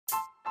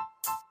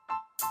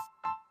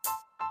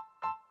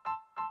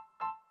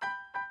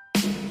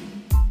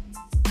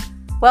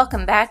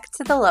Welcome back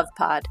to the Love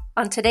Pod.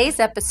 On today's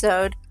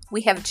episode, we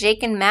have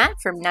Jake and Matt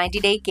from 90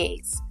 Day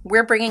Gays.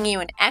 We're bringing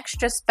you an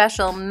extra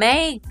special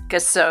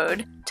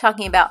May-gay-sode,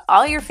 talking about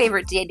all your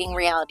favorite dating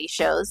reality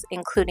shows,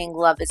 including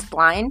Love is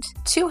Blind,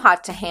 Too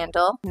Hot to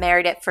Handle,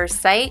 Married at First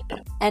Sight,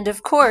 and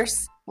of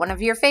course, one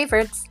of your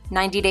favorites,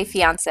 90 Day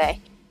Fiancé.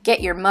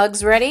 Get your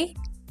mugs ready,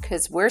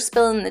 because we're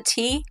spilling the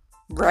tea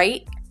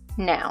right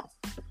now.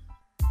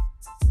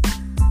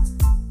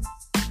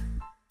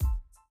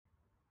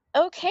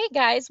 Okay,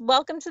 guys,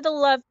 welcome to the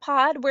Love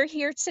Pod. We're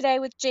here today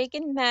with Jake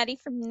and Maddie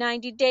from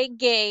 90 Day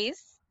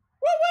Gays.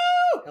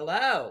 Woo-woo!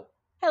 Hello.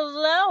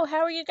 Hello,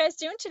 how are you guys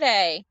doing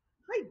today?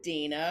 Hi,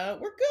 Dina.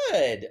 We're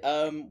good.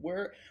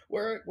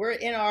 We're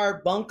in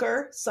our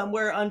bunker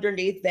somewhere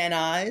underneath Van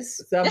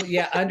Nuys.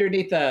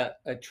 Underneath a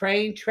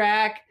train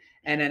track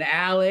and an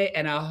alley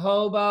and a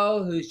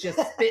hobo who's just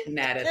spitting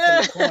at us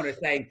in the corner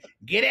saying,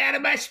 "Get out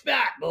of my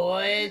spot,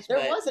 boys." There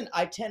was an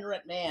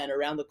itinerant man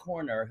around the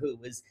corner who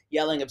was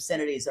yelling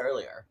obscenities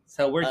earlier.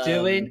 So we're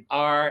doing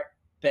our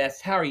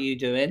best. How are you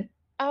doing?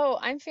 Oh,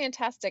 I'm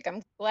fantastic.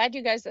 I'm glad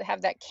you guys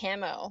have that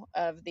camo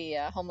of the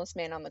homeless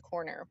man on the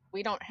corner.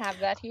 We don't have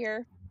that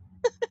here.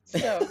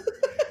 So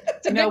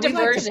it's a good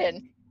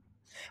diversion.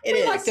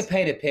 We like to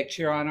paint a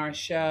picture on our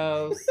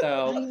show.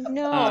 So I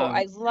know.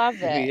 I love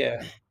it.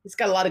 Yeah. It's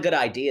got a lot of good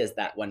ideas,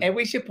 that one. And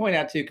we should point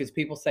out, too, because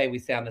people say we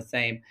sound the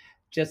same.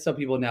 Just so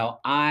people know,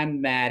 I'm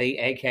Maddie,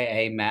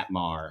 a.k.a. Matt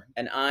Marr.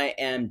 And I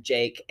am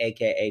Jake,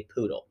 a.k.a.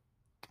 Poodle.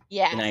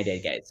 Yeah. The 90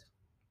 Day Gays.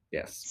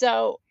 Yes.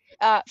 So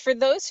for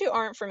those who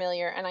aren't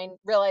familiar, and I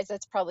realize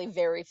that's probably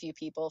very few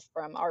people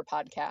from our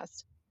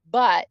podcast,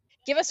 but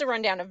give us a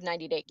rundown of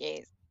 90 Day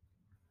Gays.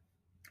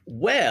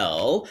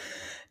 Well,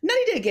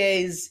 90 Day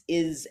Gays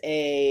is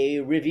a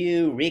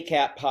review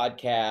recap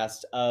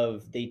podcast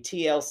of the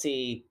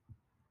TLC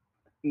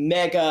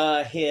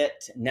mega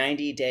hit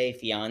 90 Day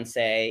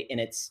Fiancé in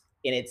its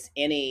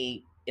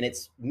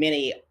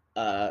many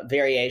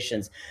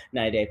variations.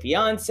 90 Day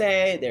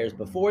Fiancé, there's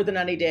Before the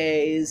 90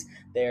 Days,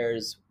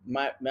 there's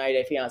 90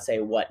 Day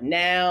Fiancé What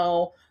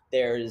Now,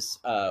 there's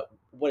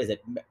what is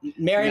it?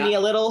 Marry Me a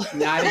Little.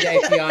 90 Day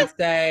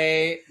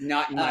Fiancé,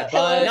 Not in My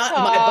Butt. Not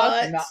in My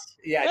Butt.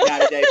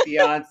 90 Day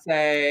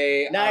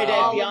Fiancé. 90 Day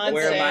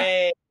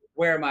Fiancé.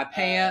 Where are my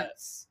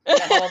pants?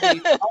 all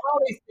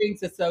these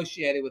things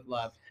associated with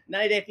love.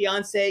 90 Day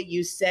Fiancé,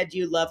 You Said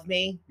You Love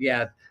Me.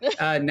 Yeah.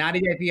 90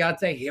 Day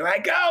Fiancé, Here I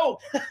Go.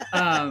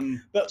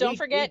 But don't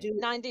forget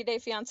 90 Day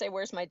Fiancé,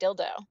 Where's My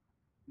Dildo?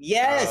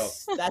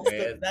 Yes,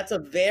 that's a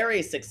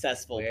very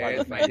successful part of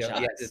the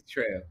franchise. Yes, it's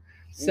true.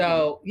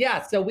 So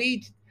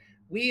we've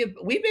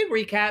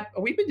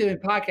been doing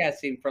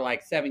podcasting for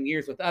like 7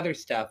 years with other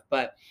stuff,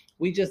 but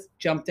we just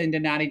jumped into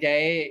 90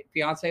 Day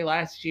Fiancé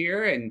last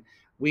year, and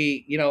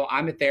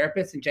I'm a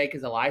therapist and Jake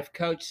is a life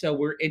coach. So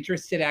we're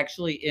interested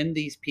actually in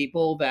these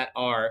people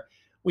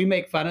we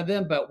make fun of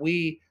them, but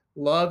we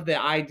love the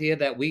idea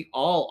that we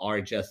all are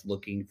just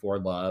looking for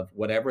love,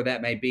 whatever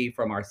that may be,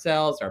 from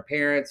ourselves, our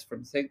parents,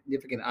 from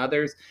significant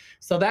others.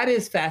 So that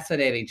is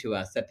fascinating to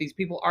us, that these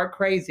people are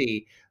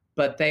crazy,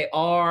 but they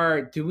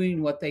are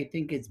doing what they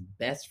think is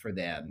best for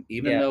them,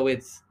 even though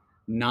it's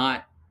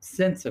not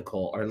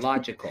sensical or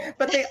logical.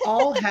 But they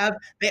all have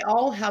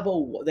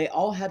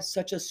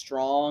such a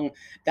strong,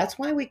 that's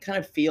why we kind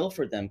of feel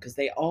for them, because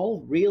they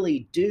all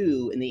really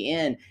do, in the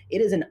end,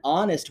 it is an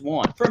honest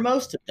want for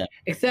most of them.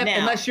 Except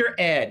unless you're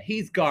Ed,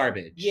 he's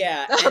garbage.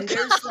 Yeah, and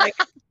there's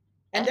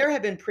and there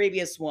have been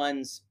previous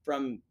ones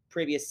from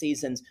previous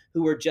seasons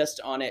who were just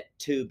on it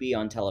to be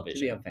on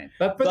television.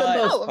 But for the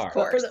most part. Of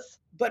course.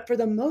 But for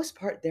the most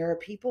part, there are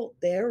people,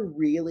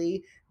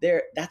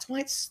 that's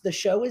why the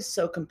show is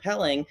so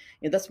compelling.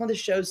 And that's why the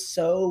show's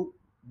so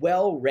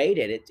well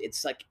rated.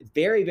 It's like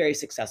very, very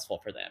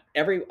successful for them.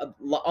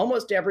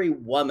 Almost every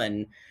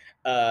woman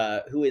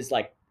who is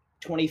like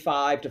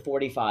 25 to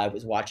 45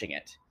 is watching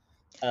it.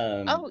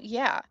 Oh,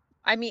 yeah.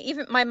 I mean,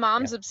 even my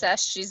mom's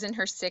obsessed. She's in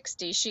her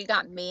 60s. She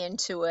got me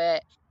into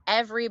it.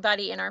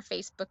 Everybody in our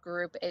Facebook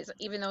group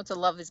even though it's a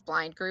Love is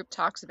Blind group,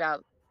 talks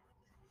about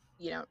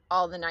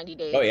all the 90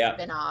 Day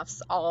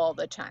spinoffs all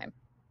the time.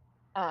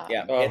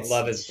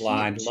 Love is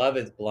Blind. Love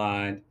is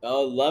Blind.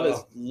 Oh, Love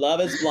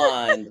is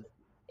Blind.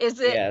 Is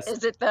it? Yes.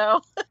 Is it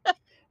though?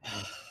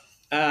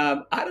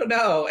 I don't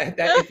know.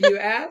 If you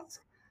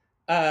ask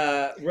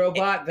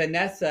Robot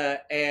Vanessa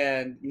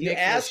and Nick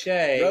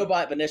Lachey,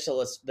 Robot Vanessa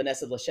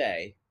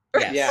Lachey.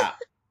 Yes. Yeah.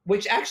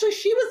 Which actually,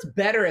 she was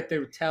better at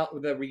the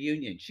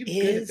reunion. She was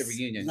good at the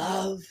reunion.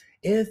 Love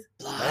is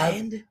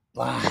blind.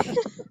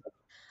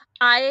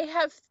 I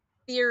have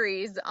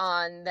theories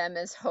on them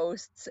as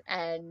hosts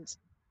and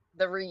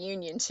the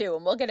reunion too,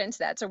 and we'll get into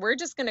that. So we're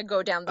just going to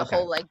go down the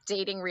whole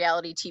dating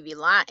reality TV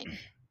line.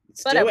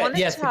 But I want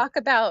to talk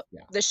about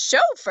the show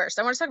first.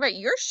 I want to talk about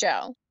your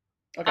show.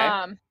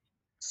 Okay.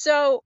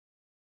 So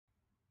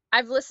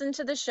I've listened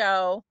to the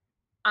show.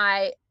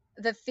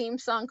 The theme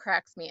song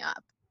cracks me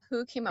up.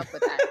 Who came up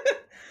with that?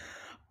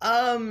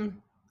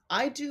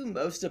 I do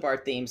most of our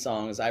theme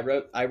songs. I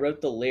wrote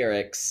the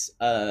lyrics,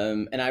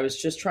 and I was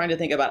just trying to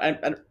think about.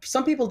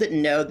 Some people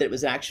didn't know that it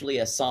was actually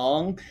a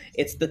song.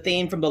 It's the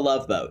theme from The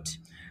Love Boat.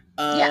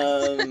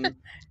 And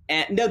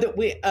no, that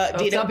we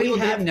some people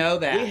didn't know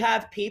that. We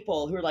have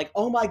people who are like,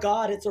 "Oh my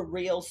God, it's a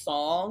real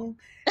song,"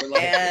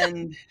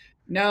 and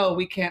no,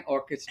 we can't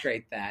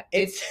orchestrate that.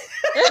 It's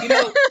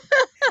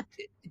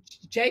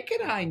Jake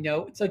and I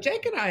know. So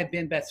Jake and I have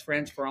been best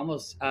friends for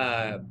almost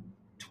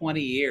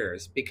 20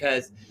 years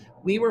because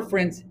we were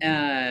friends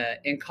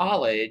in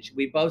college.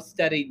 We both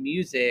studied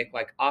music,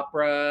 like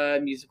opera,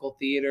 musical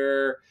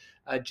theater.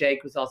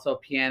 Jake was also a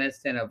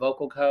pianist and a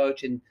vocal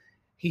coach, and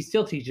he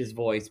still teaches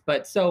voice.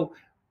 But so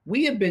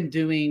we have been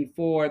doing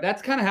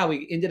that's kind of how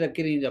we ended up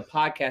getting into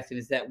podcasting,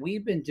 is that we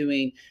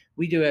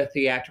do a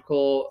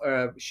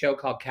theatrical show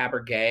called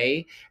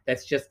Cabaret.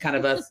 That's just kind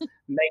of us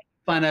making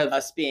fun of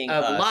us being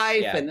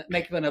life and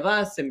making fun of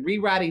us and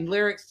rewriting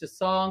lyrics to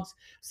songs.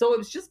 So it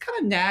was just kind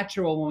of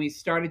natural when we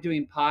started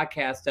doing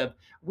podcasts of,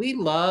 we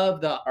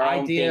love the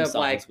idea of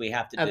like we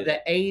have to of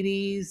the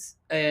 80s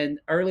and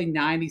early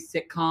 90s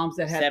sitcoms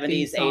that had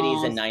 70s,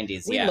 80s, and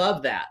 90s. We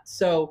love that.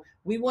 So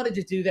we wanted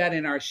to do that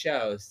in our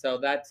show. So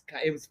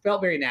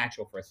felt very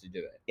natural for us to do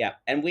it. Yeah.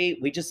 And when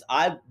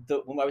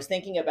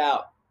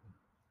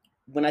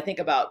I think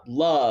about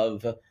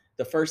love,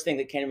 the first thing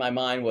that came to my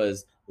mind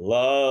was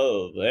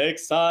love,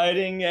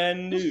 exciting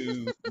and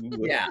new.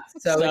 Yeah.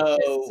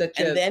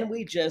 And then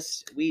we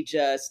just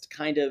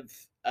kind of,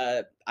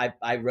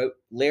 I wrote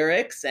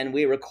lyrics and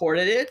we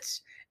recorded it,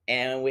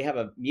 and we have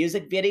a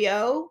music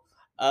video.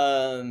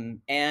 And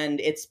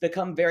it's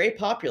become very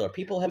popular.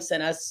 People have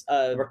sent us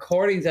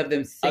recordings of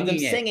them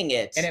singing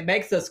it, and it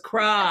makes us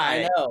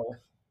cry. I know.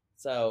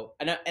 So,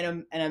 and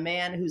a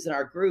man who's in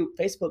our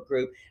Facebook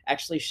group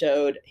actually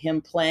showed him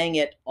playing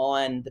it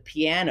on the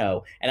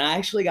piano, and I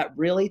actually got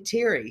really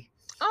teary.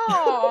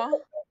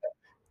 Oh,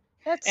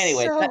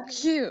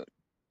 that's cute.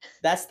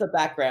 That's the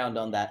background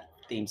on that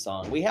theme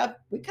song. We kind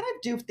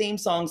of do theme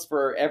songs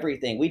for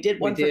everything. We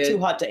did one for Too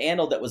Hot to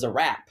Handle that was a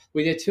rap.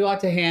 We did Too Hot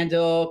to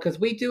Handle because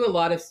we do a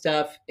lot of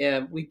stuff.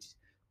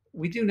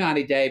 We do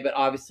 90 Day, but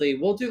obviously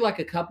we'll do like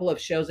a couple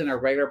of shows in our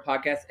regular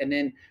podcast, and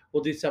then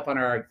we'll do stuff on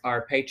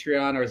our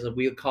Patreon, or as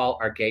we call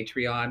our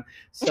Gatreon.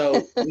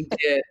 So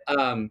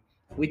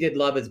we did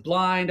Love is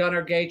Blind on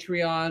our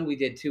Gatreon. We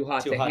did Too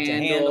Hot to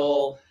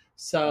Handle.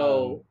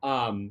 So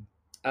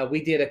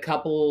we did a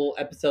couple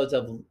episodes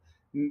of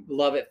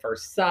Love at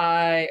First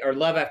Sight, or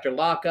Love After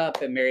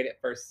Lockup, and Married at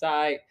First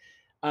Sight.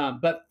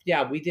 But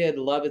yeah, we did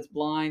Love is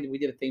Blind. We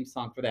did a theme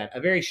song for that, a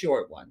very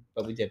short one,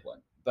 but we did one.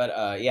 But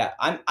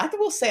I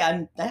will say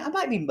I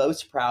might be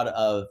most proud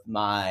of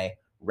my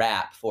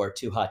rap for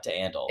Too Hot to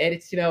Handle. And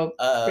it's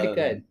pretty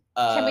good.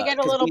 Can we get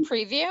a little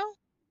preview?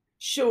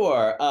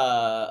 Sure.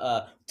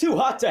 Too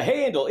Hot to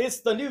Handle. It's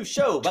the new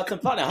show about some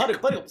fun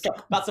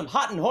about some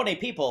hot and horny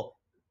people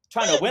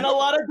trying to win a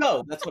lot of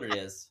dough. That's what it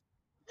is.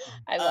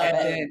 I love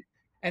it.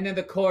 And then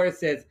the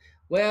chorus is,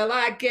 well,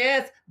 I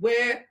guess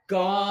we're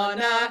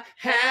gonna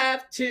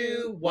have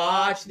to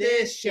watch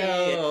this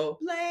show.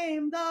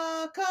 Blame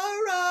the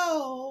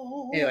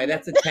corona. Anyway,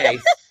 that's a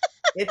taste.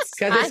 It's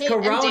because it's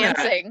Corona.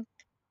 Dancing.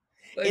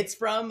 It's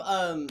from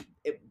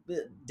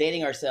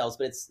Dating Ourselves,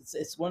 but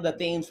it's one of the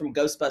themes from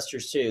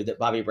Ghostbusters 2 that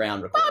Bobby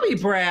Brown recorded. Bobby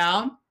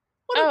Brown.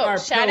 One of our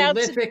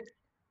prolific.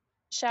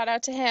 Shout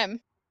out to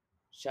him.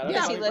 Shout out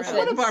to Bobby Brown.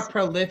 One of our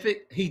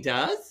prolific. He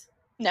does?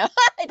 No,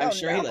 I don't know. I'm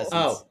sure he listens.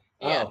 Oh.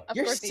 Yeah,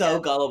 you're so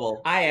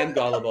gullible. I am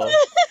gullible.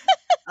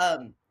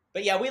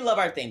 But yeah, we love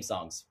our theme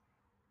songs.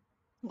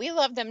 We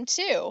love them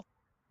too. Oh,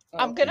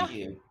 I'm gonna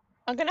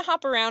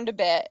hop around a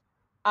bit,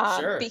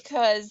 sure.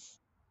 because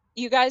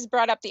you guys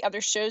brought up the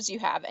other shows you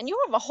have, and you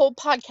have a whole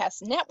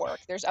podcast network.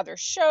 There's other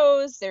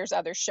shows. There's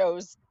other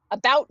shows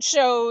about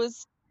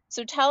shows.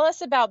 So tell us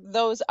about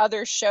those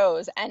other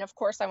shows, and of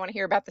course, I want to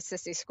hear about the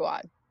Sissy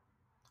Squad.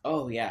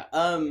 Oh yeah.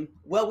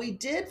 Well, we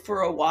did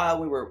for a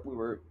while. We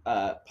were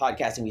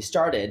podcasting.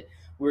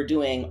 We were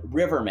doing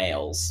River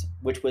Mails,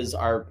 which was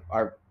our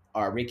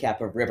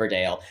recap of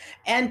Riverdale.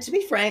 And to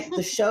be frank,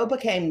 the show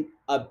became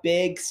a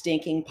big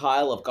stinking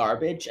pile of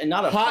garbage, and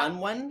not a fun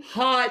one.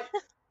 Hot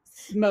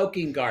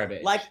smoking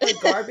garbage, like the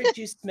garbage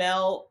you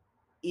smell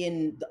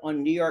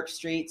on New York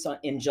streets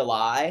in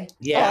July.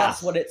 Yeah,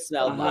 that's what it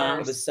smelled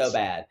like. It was so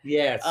bad.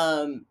 Yes.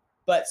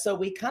 But so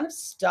we kind of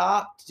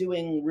stopped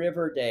doing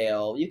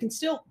Riverdale. You can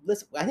still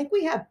listen. I think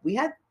we had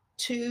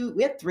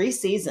 3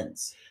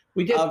 seasons.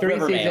 We did 3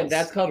 seasons.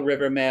 That's called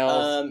River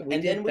Mails. We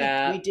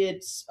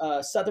did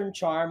Southern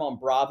Charm on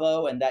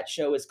Bravo, and that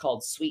show is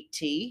called Sweet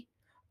Tea.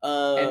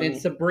 And then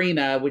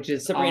Sabrina, which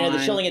is Sabrina,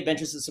 The Chilling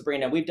Adventures of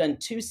Sabrina. We've done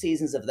 2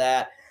 seasons of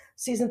that.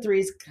 Season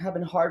 3's have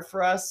been hard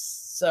for us.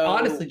 So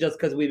honestly, just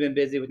because we've been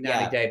busy with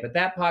 90 Day. But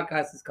that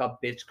podcast is called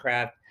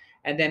Bitchcraft.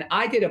 And then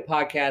I did a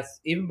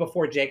podcast, even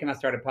before Jake and I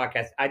started a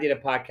podcast, I did a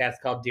podcast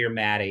called Dear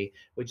Maddie,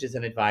 which is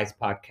an advice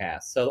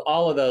podcast. So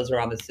all of those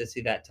are on the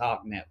Sissy That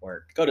Talk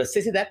network. Go to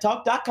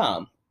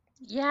sissythattalk.com.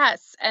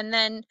 Yes. And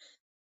then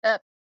the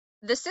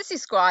Sissy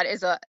Squad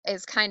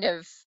is kind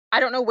of I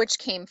don't know which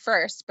came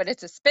first, but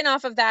it's a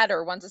spin-off of that,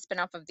 or one's a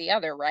spin-off of the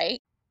other,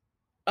 right?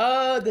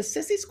 The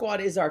Sissy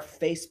Squad is our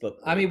Facebook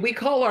group. I mean, we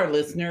call our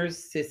listeners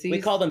sissies. We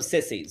call them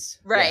sissies.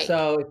 Right.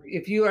 So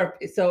if you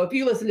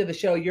listen to the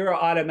show, you're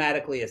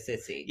automatically a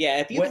sissy. Yeah,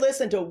 if you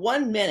listen to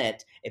 1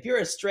 minute, if you're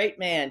a straight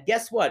man,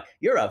 guess what?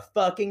 You're a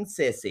fucking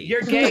sissy.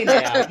 You're gay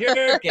now.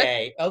 You're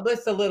gay.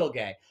 Just a little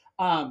gay.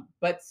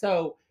 But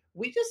so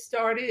we just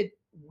started,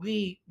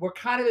 we're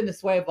kind of in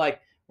this way of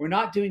like, we're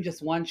not doing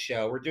just one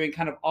show. We're doing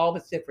kind of all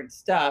this different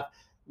stuff.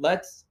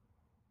 Let's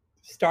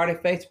start a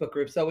Facebook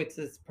group. So it's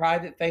this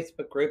private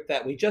Facebook group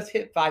that we just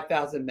hit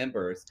 5,000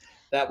 members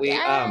that we,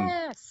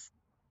 Yes.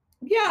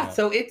 yeah,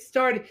 so it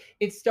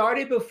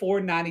started before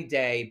 90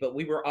 Day, but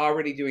we were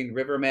already doing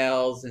River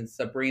Males and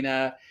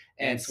Sabrina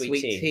and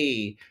Sweet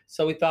Tea.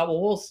 So we thought,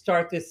 well, we'll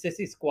start this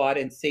Sissy Squad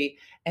and see.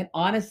 And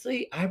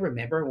honestly, I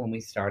remember when we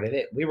started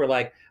it, we were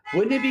like,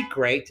 wouldn't it be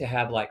great to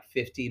have like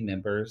 50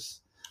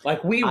 members?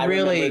 Like we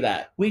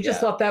just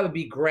thought that would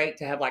be great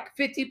to have like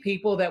 50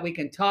 people that we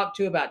can talk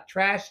to about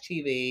trash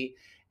TV.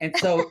 And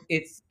so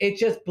it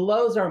just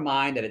blows our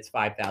mind that it's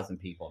 5,000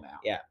 people now.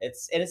 Yeah,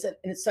 it's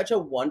such a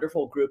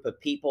wonderful group of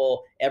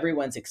people.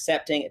 Everyone's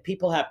accepting.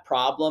 People have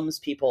problems.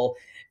 People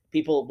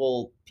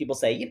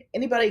say,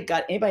 anybody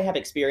have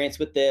experience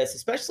with this,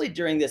 especially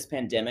during this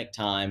pandemic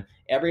time?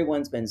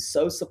 Everyone's been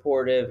so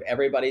supportive.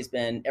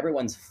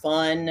 Everyone's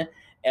fun.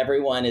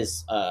 Everyone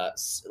is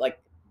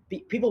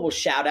people will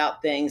shout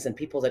out things, and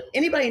people say,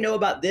 anybody know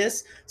about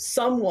this?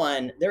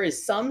 There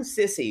is some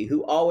sissy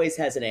who always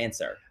has an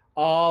answer.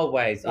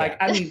 Always. Yeah. Like,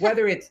 I mean,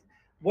 whether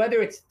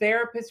it's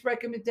therapist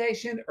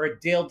recommendation or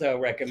dildo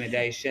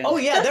recommendation. Oh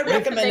yeah, they're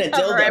recommending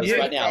dildos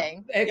right now.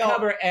 They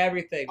cover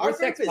everything. Our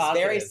group is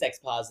very sex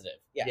positive.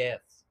 Yeah. Yes.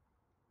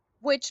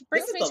 Which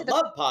brings this me is to the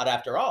love pod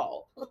after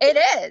all. It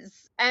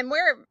is, and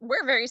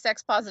we're very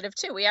sex positive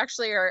too. We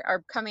actually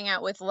are coming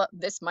out with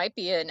this might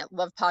be a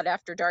Love Pod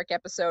After Dark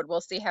episode.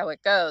 We'll see how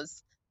it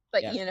goes,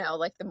 but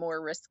like the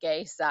more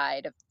risque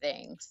side of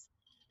things.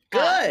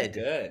 Good.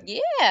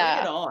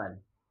 Yeah. Bring it on.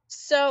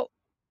 So,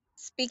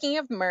 speaking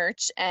of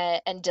merch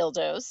and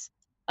dildos,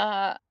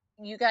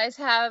 you guys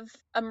have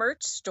a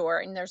merch store,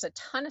 and there's a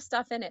ton of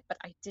stuff in it, but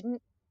I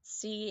didn't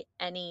see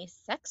any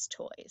sex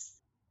toys.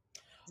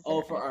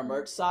 For our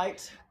merch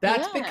site?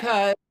 That's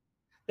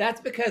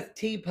because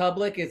T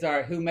Public is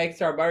who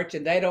makes our merch,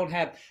 and they don't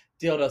have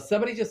dildos.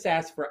 Somebody just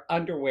asked for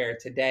underwear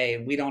today,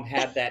 and we don't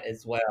have that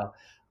as well.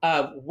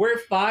 We're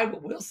fine.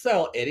 We'll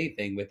sell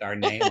anything with our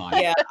name on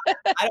it. Yeah,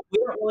 we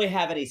don't really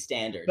have any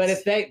standards.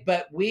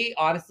 But we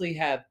honestly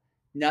have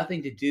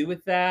nothing to do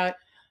with that.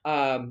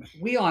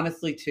 We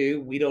honestly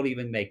too, we don't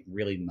even make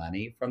really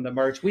money from the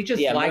merch. We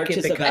just like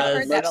it because I've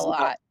heard that a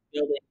lot.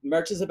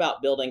 Merch is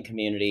about building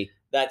community.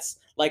 That's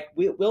like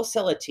we'll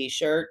sell a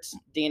T-shirt,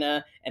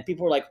 Dina, and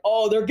people are like,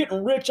 "Oh, they're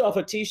getting rich off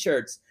of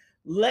T-shirts."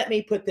 Let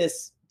me put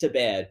this to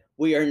bed.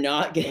 We are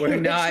not getting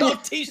rich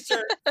off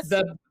T-shirts.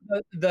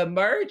 The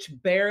merch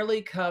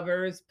barely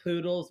covers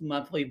Poodle's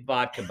monthly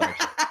vodka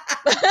budget.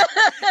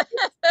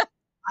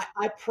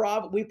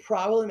 We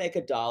probably make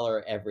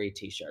 $1 every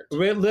T-shirt.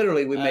 We make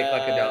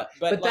like $1,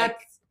 but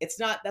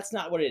that's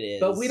not what it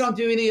is. But we don't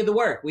do any of the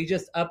work. We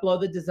just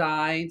upload the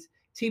designs.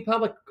 T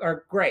Public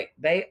are great.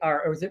 They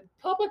are, or is it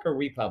Public or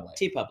Republic?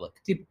 T Public.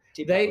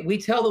 We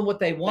tell them what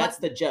they want. That's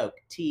the joke.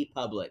 T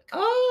Public.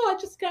 Oh, I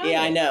just got it.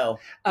 Yeah, I know.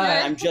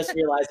 I'm just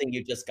realizing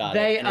you just got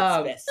it.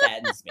 And it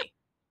saddens me.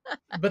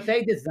 But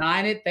they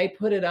design it, they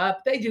put it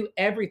up, they do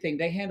everything,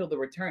 they handle the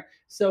return.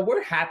 So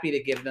we're happy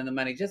to give them the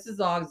money, just as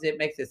long as it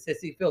makes a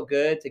sissy feel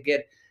good to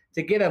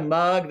get a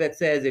mug that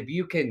says, if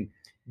you can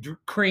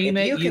cream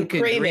it, you can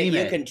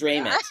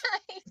dream it. I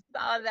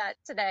saw that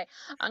today.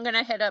 I'm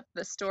gonna hit up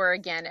the store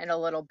again in a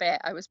little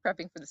bit. I was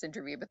prepping for this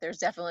interview, but there's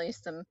definitely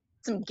some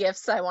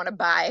gifts I want to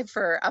buy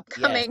for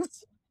upcoming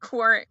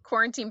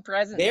quarantine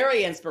presents.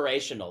 Very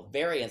inspirational.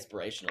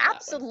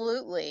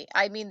 Absolutely.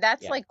 I mean,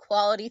 that's like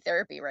quality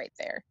therapy right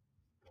there.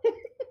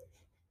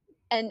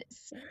 And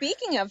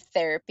speaking of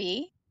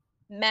therapy,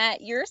 Matt,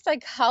 you're a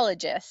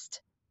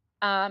psychologist.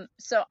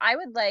 So I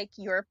would like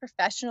your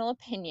professional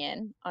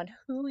opinion on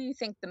who you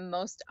think the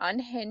most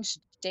unhinged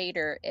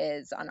dater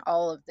is on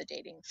all of the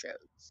dating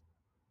shows.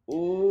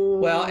 Ooh.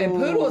 Well, and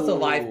Poodle is a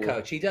life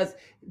coach. He does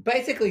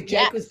basically.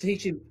 Jake was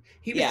teaching.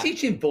 He was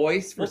teaching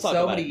voice for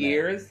so many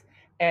years,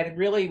 and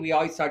really, we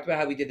always talked about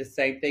how we did the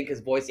same thing because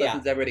voice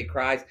lessons, everybody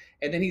cries,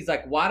 and then he's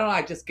like, "Why don't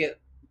I just get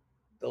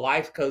the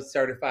life coach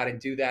certified and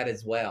do that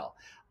as well?"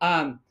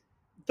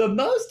 The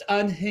most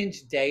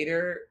unhinged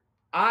dater,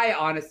 I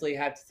honestly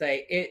have to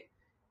say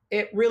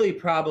it really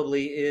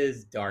probably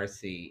is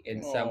Darcy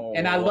in some,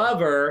 and I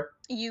love her.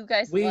 You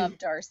guys love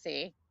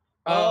Darcy.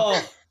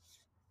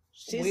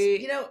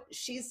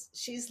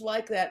 She's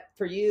like that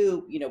for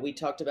you. We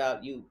talked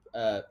about you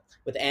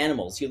with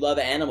animals. You love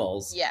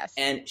animals. Yes.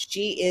 And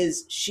she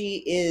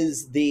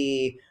is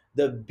the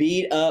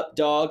beat up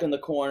dog in the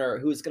corner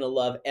who's going to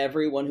love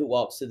everyone who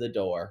walks through the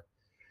door.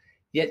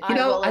 Yeah, I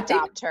will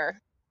adopt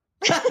her.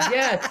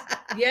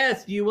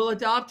 Yes, you will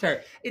adopt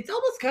her. It's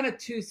almost kind of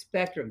two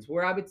spectrums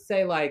where I would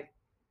say like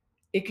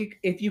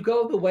if you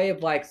go the way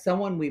of like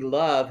someone we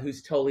love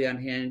who's totally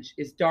unhinged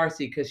is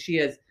Darcy, because she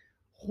has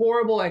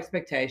horrible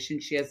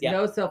expectations. She has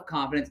no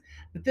self-confidence.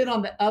 But then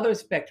on the other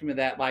spectrum of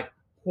that, like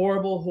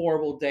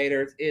horrible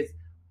daters is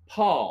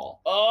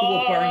Paul, who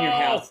will burn your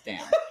house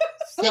down.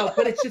 So,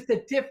 but it's just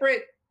a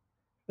different,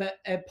 but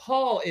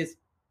Paul is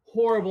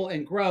horrible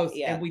and gross,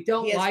 and we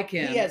don't like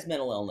him. He has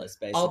mental illness,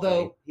 basically.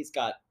 Although he's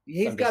got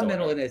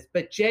mental illness.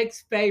 But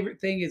Jake's favorite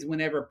thing is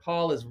whenever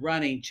Paul is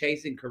running,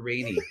 chasing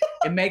Karini.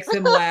 It makes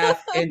him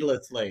laugh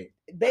endlessly.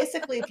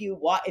 Basically, if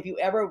you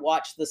ever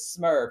watch the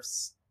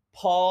Smurfs,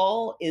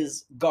 Paul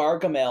is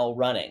Gargamel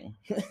running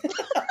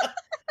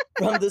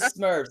from the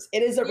Smurfs.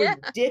 It is a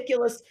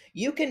ridiculous.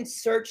 You can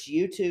search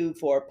YouTube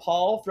for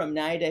Paul from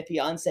 90 Day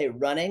Fiance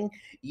running.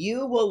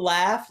 You will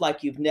laugh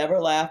like you've never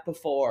laughed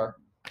before.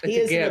 He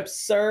is an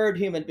absurd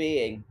human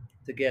being.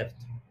 It's a gift.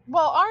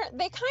 Well, aren't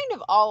they kind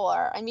of all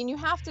are? I mean, you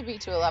have to be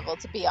to a level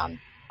to be on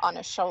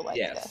a show like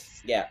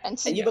this. Yeah.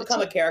 And you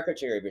become a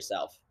caricature of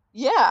yourself.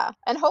 Yeah.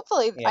 And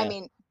hopefully, I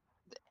mean,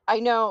 I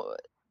know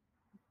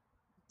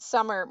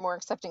some are more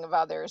accepting of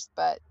others,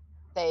 but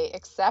they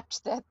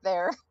accept that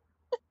they're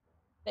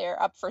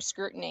up for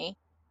scrutiny.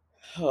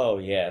 Oh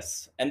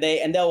yes. And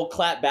they'll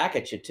clap back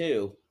at you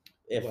too.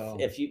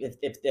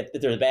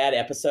 If there's a bad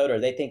episode or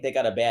they think they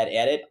got a bad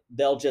edit,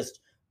 they'll just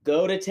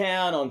go to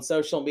town on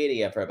social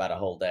media for about a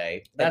whole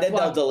day. And then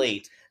they'll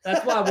delete.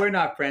 That's why we're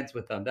not friends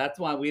with them. That's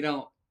why we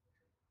don't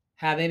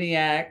have any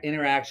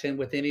interaction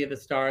with any of the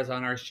stars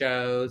on our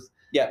shows.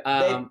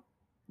 Yeah.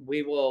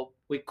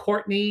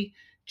 Courtney,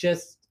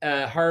 just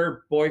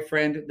her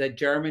boyfriend, the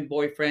German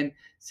boyfriend,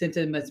 sent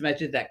him a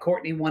message that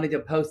Courtney wanted to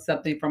post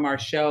something from our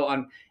show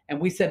on,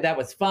 and we said that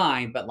was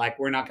fine, but like,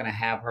 we're not going to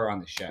have her on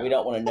the show. We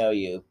don't want to know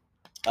you.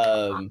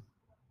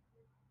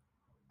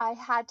 I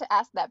had to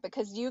ask that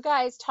because you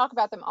guys talk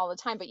about them all the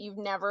time, but you've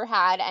never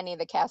had any of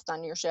the cast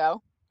on your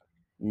show.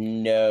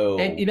 No.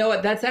 And you know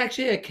what? That's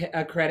actually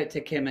a credit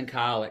to Kim and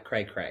Kyle at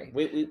Cray Cray.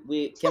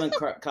 We Kim and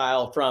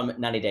Kyle from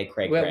 90 Day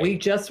Cray Cray. Well, we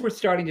just were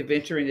starting to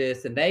venture into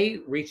this, and they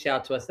reached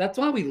out to us. That's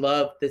why we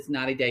love this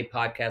 90 Day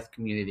podcast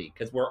community,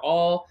 because we're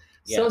all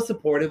so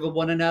supportive of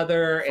one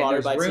another, and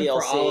there's room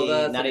for all of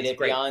us. 90 Day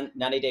Beyond,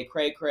 90 Day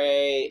Cray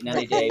Cray,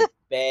 90 Day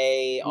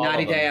Bay,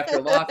 90 Day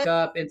After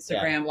Lockup,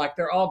 Instagram, like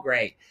they're all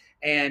great.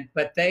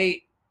 But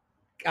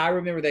I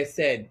remember they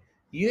said,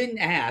 you didn't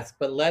ask,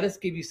 but let us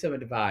give you some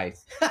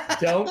advice.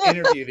 Don't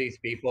interview these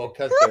people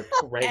because they're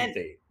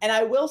crazy. And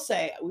I will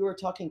say, we were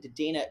talking to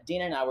Dina.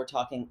 Dina and I were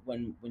talking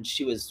when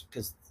she was,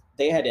 because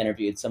they had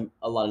interviewed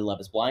a lot of Love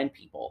is Blind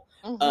people.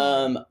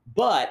 Mm-hmm.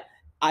 But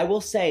I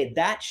will say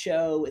that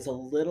show is a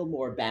little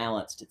more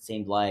balanced, it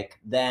seemed like,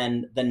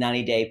 than the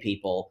 90 Day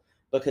people,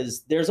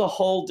 because there's a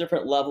whole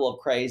different level of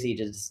crazy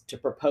to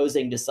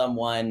proposing to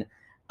someone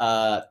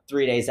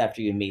 3 days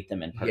after you meet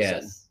them in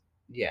person.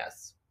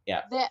 Yes.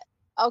 Yeah.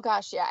 Oh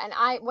gosh, yeah. And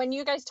when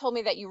you guys told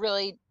me that you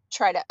really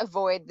try to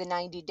avoid the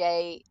 90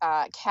 Day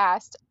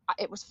cast,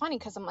 it was funny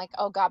because I'm like,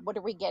 oh God, what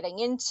are we getting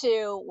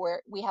into?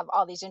 Where we have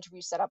all these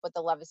interviews set up with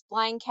the Love is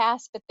Blind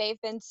cast, but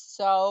they've been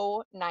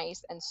so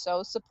nice and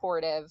so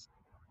supportive.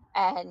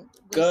 And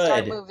we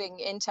start moving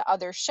into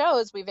other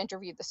shows. We've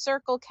interviewed the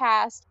Circle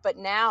cast, but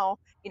now,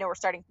 we're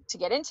starting to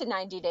get into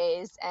 90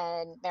 Days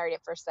and Married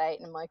at First Sight.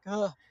 And I'm like,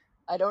 oh,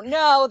 I don't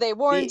know. They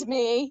warned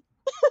me.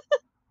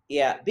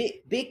 Yeah,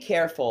 be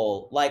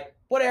careful. Like,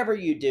 whatever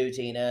you do,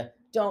 Tina,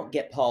 don't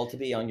get Paul to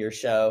be on your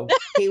show.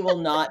 He will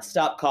not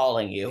stop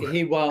calling you.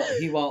 He won't.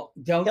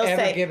 Don't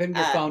ever give him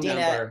your phone Tina,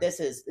 number.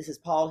 This is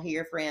Paul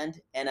here, friend,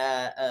 and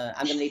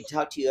I'm gonna need to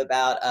talk to you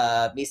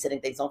about me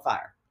setting things on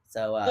fire.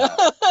 So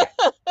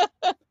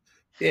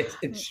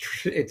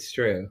it's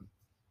true.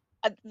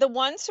 The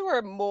ones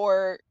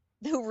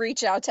who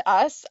reach out to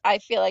us, I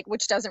feel like,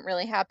 which doesn't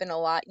really happen a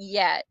lot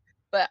yet,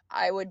 but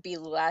I would be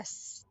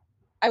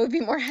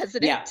more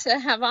hesitant to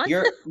have on.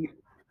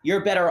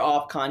 You're better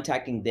off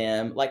contacting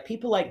them. Like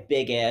people like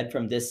Big Ed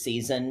from this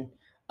season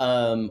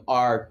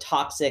are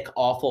toxic,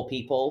 awful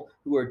people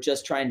who are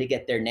just trying to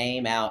get their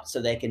name out so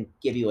they can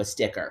give you a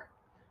sticker.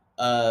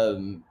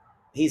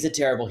 He's a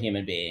terrible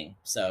human being,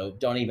 so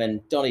don't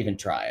even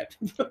try it.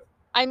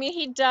 I mean,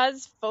 he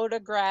does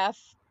photograph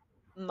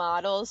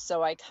models,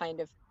 so I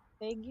kind of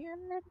figured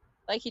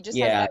like he just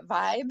has that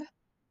vibe.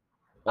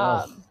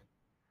 What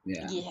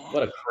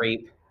a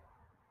creep.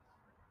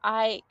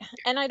 I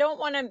don't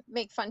want to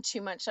make fun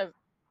too much of.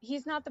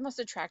 He's not the most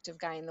attractive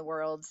guy in the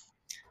world.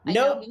 I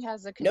know he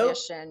has a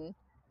condition.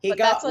 He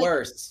got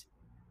worse.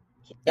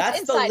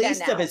 That's the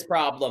least of his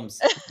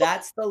problems.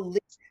 That's the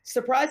least.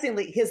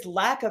 Surprisingly, his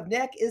lack of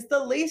neck is the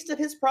least of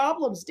his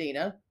problems,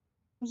 Dina.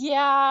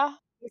 Yeah.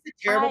 He's a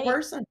terrible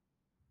person.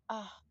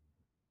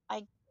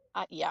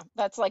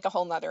 That's like a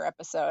whole nother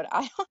episode.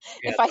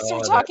 If I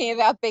start talking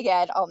about Big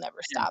Ed, I'll never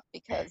stop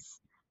because.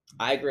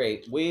 I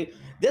agree.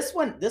 This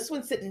one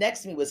sitting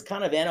next to me was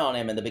kind of in on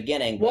him in the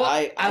beginning.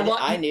 But well,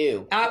 I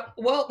knew.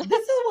 This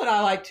is what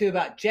I like too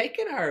about Jake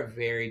and I are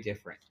very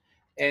different,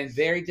 and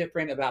very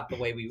different about the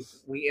way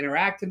we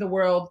interact in the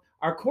world.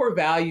 our core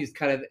values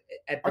kind of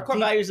at the Our core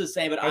values are the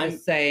same, but are the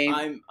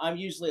same. I'm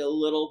usually a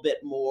little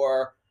bit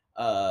more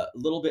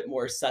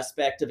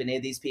suspect of any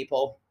of these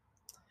people.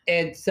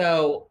 And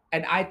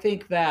I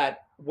think that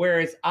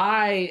whereas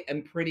I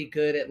am pretty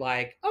good at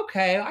like,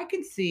 okay, I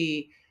can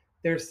see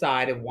their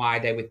side of why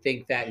they would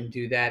think that and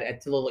do that.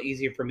 It's a little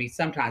easier for me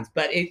sometimes,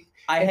 but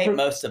I hate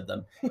most of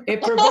them.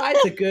 It provides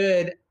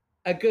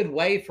a good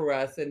way for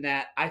us in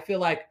that I feel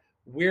like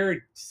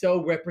we're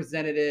so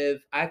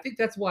representative. I think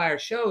that's why our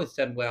show has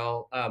done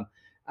well.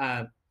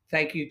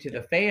 Thank you to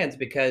the fans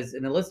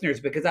and the listeners,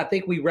 because I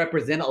think we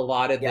represent a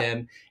lot of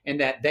them, and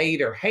that they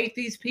either hate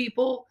these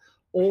people,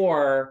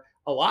 or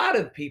a lot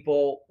of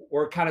people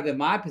were kind of in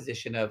my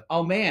position of,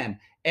 oh man,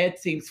 Ed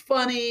seems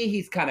funny.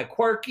 He's kind of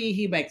quirky.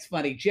 He makes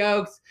funny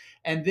jokes.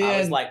 And then I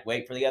was like,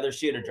 wait for the other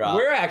shoe to drop.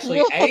 We're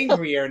actually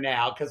angrier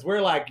now because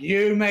we're like,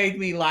 you made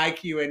me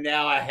like you, and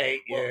now I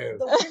hate you.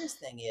 The weirdest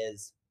thing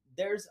is,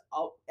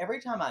 every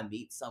time I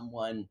meet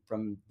someone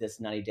from this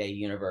 90-day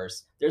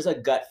universe, there's a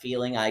gut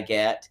feeling I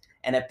get.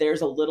 And if there's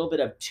a little bit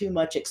of too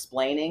much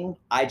explaining,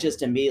 I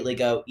just immediately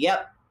go,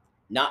 yep,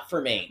 not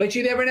for me. But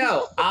you never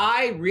know.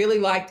 I really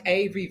liked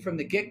Avery from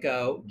the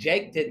get-go.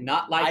 Jake did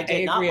not like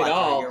Avery at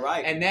all. You're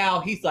right. And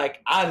now he's like,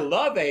 I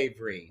love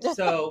Avery.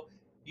 So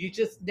you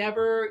just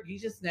never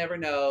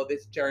know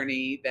this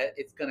journey that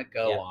it's going to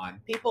go on.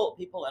 People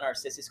in our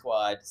Sissy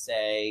Squad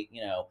say,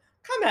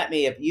 come at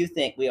me if you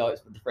think, we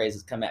always put the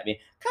phrases, come at me.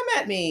 Come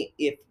at me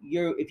if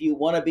you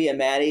want to be a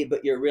Maddie,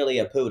 but you're really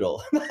a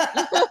poodle.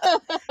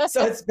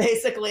 So it's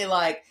basically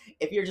like,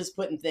 if you're just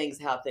putting things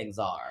how things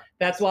are.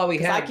 That's why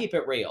I keep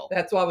it real.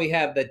 That's why we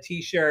have the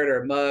t-shirt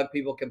or mug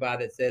people can buy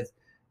that says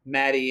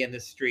Maddie in the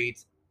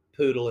streets,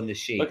 poodle in the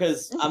sheets.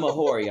 Because I'm a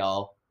whore,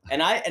 y'all.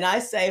 And I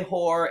say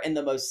whore in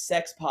the most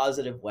sex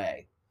positive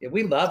way. Yeah,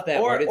 we love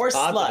that word. It's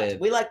positive.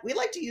 Slut. We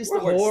like to use the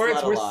word whores,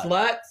 slut a lot. We're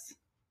sluts.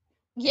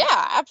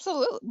 Yeah,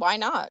 absolutely. Why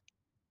not?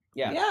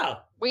 Yeah.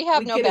 We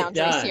have no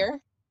boundaries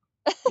here.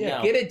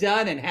 Yeah, get it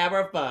done and have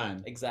our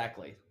fun.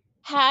 Exactly.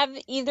 Have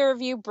either of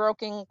you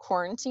broken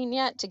quarantine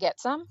yet to get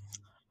some?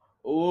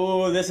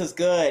 Ooh, this is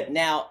good.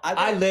 Now,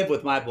 I live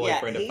with my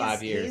boyfriend of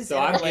 5 years, so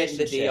I'm getting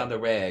the D on the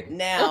reg.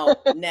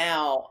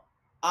 Now,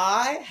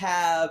 I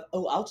have.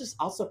 Oh,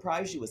 I'll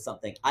surprise you with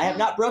something. I have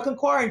not broken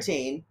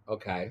quarantine.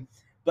 Okay.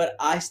 But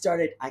I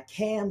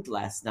cammed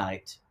last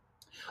night.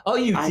 Oh,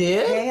 you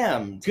did? I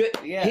cammed. Good.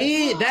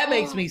 Yeah. That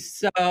makes me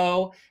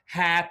so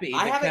happy.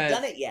 I haven't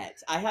done it yet.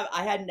 I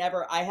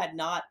had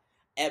not.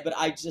 But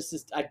I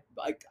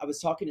was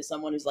talking to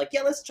someone who's like,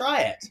 yeah, let's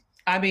try it.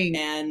 I mean,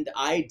 and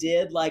I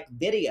did like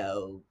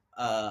video.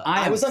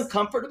 I was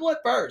uncomfortable at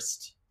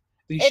first.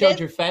 You showed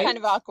your face? Kind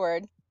of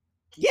awkward.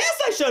 Yes,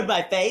 I showed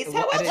my face.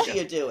 How else do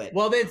you do it?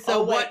 Well, then,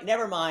 so what? Wait,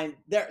 never mind.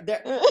 We're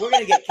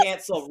gonna get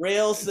canceled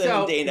real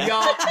soon, Dina.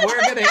 Y'all,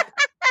 we're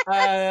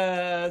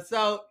gonna.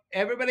 So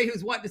everybody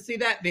who's wanting to see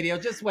that video,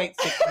 just wait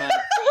 6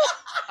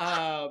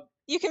 months.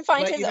 You can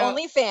find his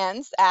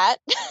OnlyFans at.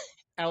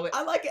 I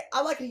like it.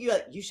 I like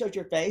it. You showed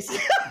your face.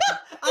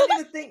 I didn't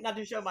even think not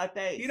to show my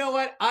face. You know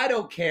what? I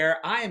don't care.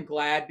 I am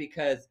glad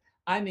because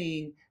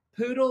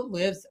Poodle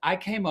lives. I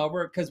came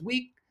over because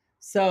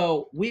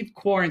we've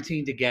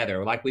quarantined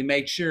together. Like we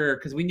made sure,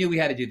 because we knew we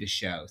had to do the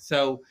show.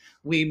 So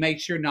we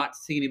made sure not to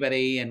see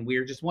anybody. And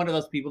we're just one of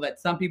those people that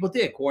some people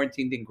did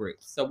quarantined in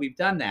groups. So we've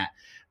done that.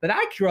 But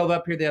I drove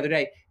up here the other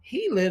day.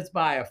 He lives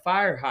by a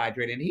fire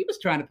hydrant and he was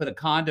trying to put a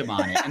condom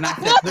on it. And I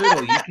said,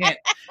 Poodle,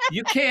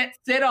 you can't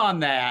sit on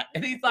that.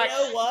 And he's like, you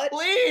know what?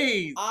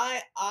 Please.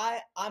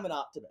 I'm an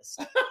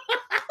optimist.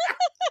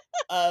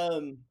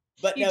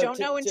 But you don't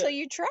know until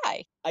you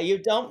try. You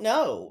don't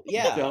know.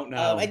 Yeah. You don't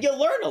know. And you'll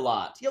learn a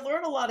lot. You'll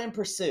learn a lot in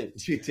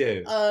pursuit. You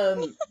do.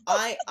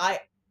 I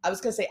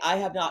was going to say, I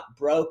have not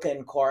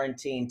broken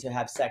quarantine to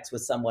have sex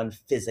with someone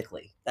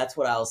physically. That's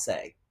what I'll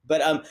say.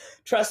 But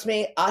trust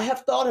me, I have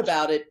thought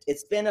about it.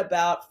 It's been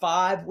about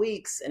 5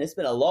 weeks, and it's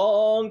been a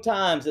long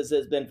time since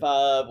it's been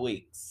 5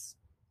 weeks.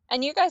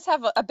 And you guys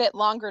have a bit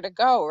longer to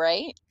go,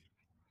 right?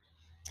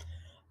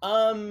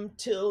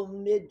 Till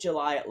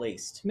mid-July at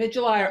least.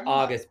 Mid-July or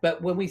August.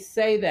 But when we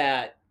say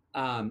that,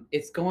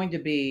 it's going to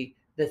be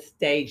the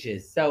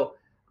stages. So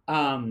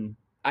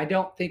I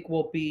don't think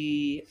we'll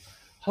be,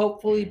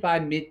 hopefully by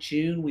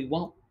mid-June, we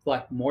won't,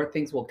 more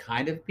things will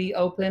kind of be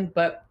open,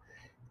 but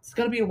it's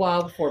going to be a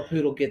while before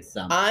Poodle gets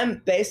some.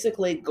 I'm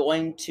basically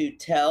going to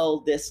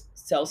tell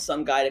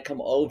some guy to come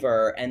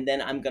over, and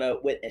then I'm going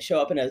to show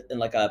up in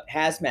like a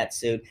hazmat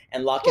suit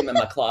and lock him in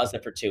my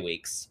closet for 2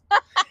 weeks.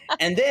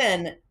 And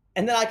then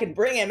I can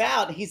bring him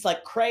out. He's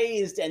like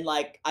crazed and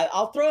like,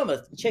 I'll throw him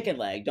a chicken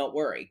leg. Don't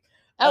worry.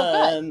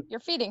 Oh, good. You're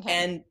feeding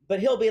him. But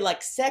he'll be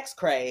like sex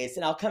crazed,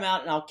 and I'll come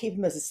out and I'll keep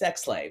him as a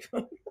sex slave.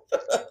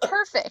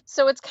 Perfect.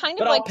 So it's kind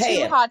of like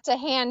too hot to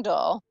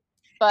handle.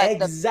 But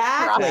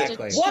exactly.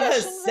 What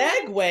a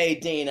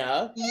segue,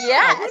 Dina.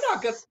 Yes.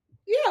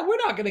 We're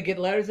not gonna get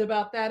letters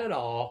about that at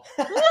all.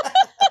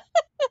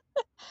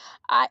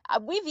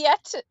 We've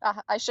yet to.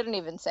 I shouldn't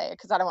even say it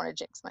because I don't want to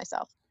jinx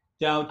myself.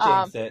 Don't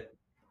jinx it.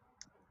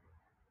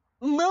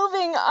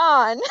 Moving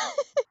on.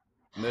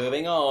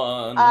 Moving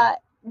on.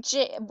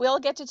 We'll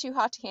get to Too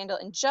Hot to Handle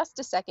in just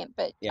a second,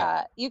 but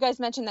Yeah. you guys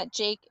mentioned that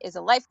Jake is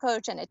a life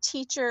coach and a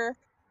teacher.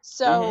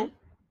 So Mhm.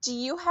 do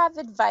you have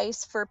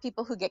advice for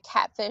people who get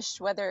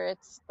catfished, whether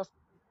it's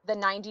the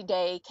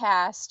 90-day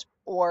cast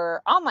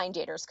or online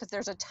daters? Because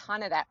there's a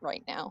ton of that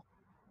right now.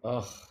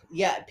 Oh,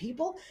 yeah.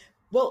 People,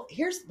 well,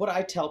 here's what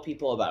I tell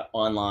people about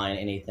online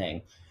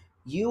anything.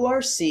 You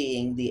are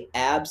seeing the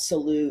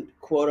absolute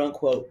quote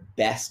unquote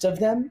best of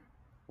them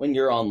when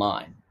you're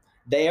online.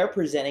 They are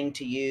presenting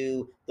to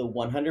you the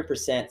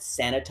 100%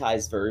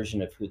 sanitized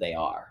version of who they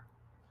are.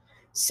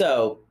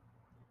 So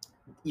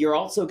you're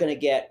also going to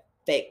get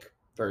fake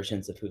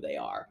versions of who they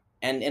are.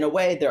 And in a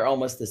way, they're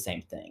almost the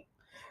same thing.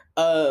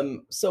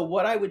 So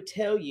what I would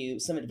tell you,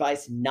 some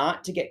advice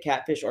not to get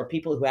catfished, or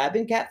people who have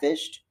been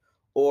catfished,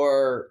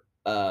 or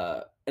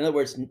in other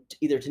words,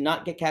 either to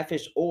not get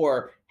catfished,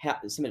 or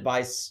some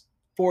advice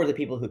for the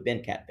people who've been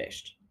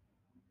catfished.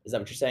 Is that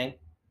what you're saying?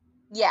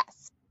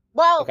 Yes.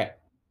 Well, Okay.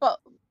 Well,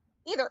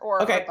 either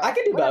or. Okay, or both, I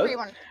can do whatever both. you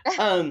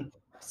want.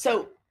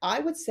 So I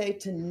would say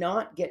to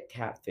not get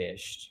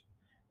catfished,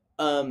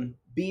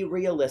 be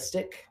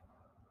realistic.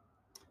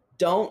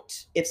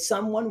 Don't, if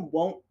someone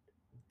won't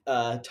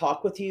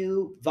talk with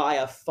you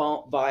via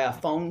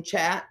phone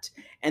chat,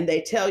 and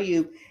they tell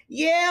you,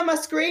 yeah, my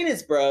screen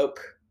is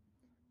broke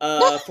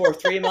for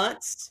 3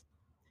 months.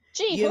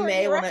 Gee, you who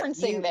may are you want to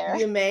referencing there?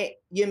 you may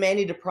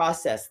need to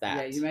process that.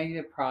 Yeah, you may need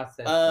to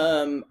process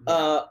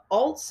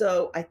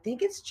also, I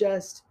think it's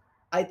just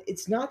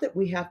it's not that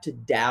we have to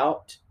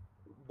doubt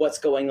what's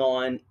going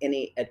on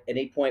at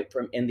any point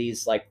from in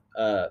these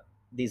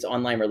these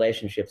online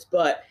relationships,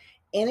 but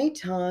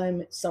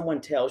anytime someone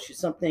tells you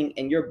something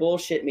and your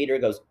bullshit meter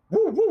goes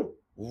woo woo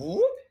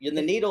woo, your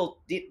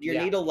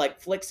needle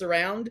like flicks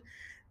around,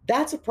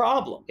 that's a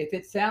problem. If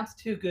it sounds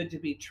too good to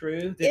be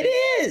true, then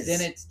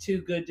then it's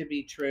too good to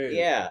be true.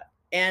 Yeah.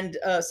 And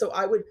so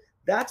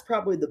that's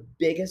probably the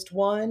biggest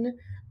one.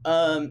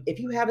 If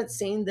you haven't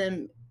seen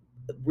them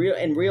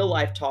in real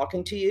life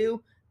talking to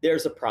you,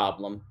 there's a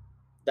problem.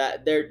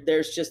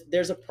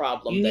 There's a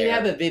problem. You need to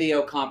have a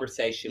video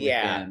conversation with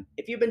them.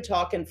 If you've been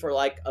talking for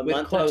like a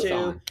month or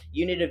two,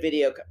 you need a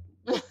video.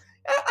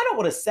 I don't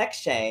want to sex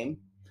shame.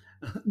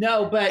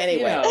 No, but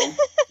anyway,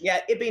 yeah,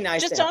 it'd be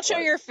nice. Just don't show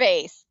your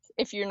face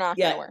if you're not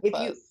going to wear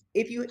clothes.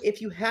 If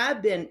you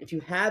have been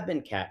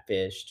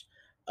catfished,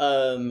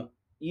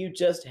 you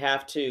just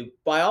have to,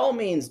 by all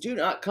means, do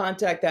not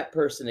contact that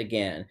person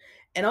again.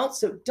 And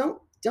also,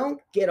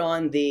 don't get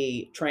on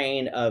the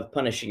train of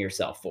punishing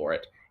yourself for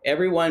it.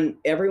 Everyone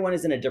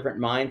is in a different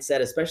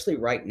mindset, especially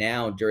right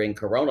now during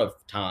Corona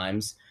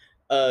times.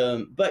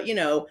 But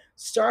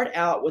start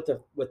out with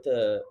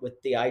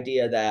the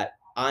idea that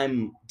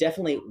I'm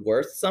definitely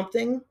worth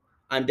something.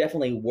 I'm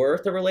definitely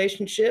worth a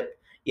relationship.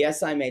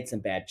 Yes, I made some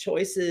bad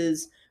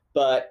choices,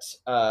 but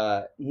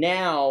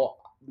now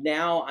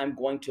I'm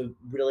going to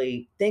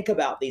really think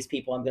about these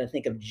people. I'm going to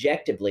think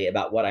objectively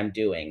about what I'm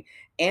doing.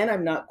 And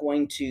I'm not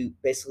going to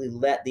basically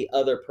let the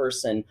other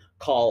person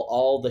call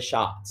all the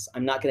shots.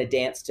 I'm not going to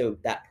dance to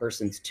that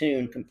person's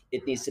tune.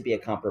 It needs to be a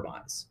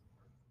compromise.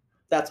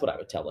 That's what I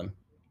would tell them.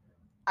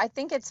 I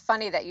think it's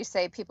funny that you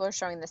say people are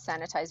showing the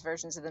sanitized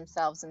versions of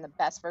themselves and the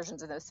best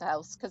versions of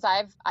themselves, because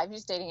I've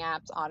used dating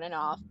apps on and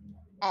off,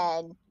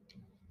 and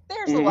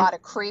there's a lot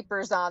of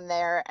creepers on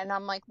there, and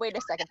I'm like, wait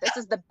a second, this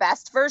is the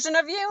best version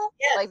of you?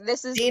 Yes, like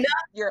this is Dina,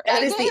 your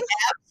that A is game? the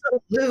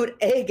absolute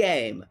A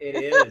game. It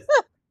is.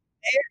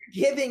 They're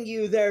giving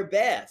you their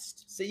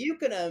best, so you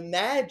can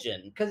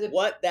imagine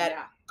what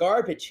that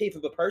garbage heap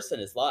of a person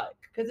is like.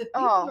 Because if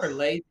people are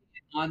lazy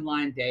in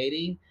online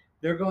dating,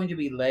 they're going to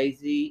be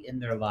lazy in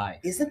their life.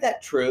 Isn't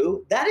that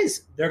true?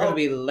 They're going to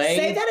be lazy.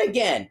 Say that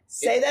again.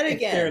 If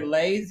they're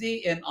lazy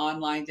in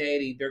online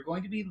dating, they're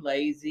going to be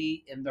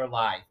lazy in their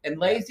life and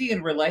lazy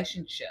in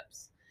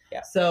relationships.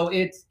 Yeah. So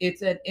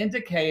it's an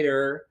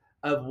indicator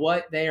of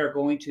what they are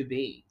going to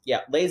be.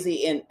 Yeah,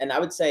 lazy and I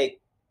would say,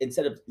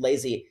 instead of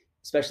lazy,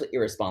 especially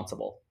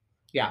irresponsible.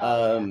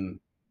 Yeah.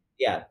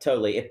 Yeah,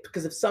 totally.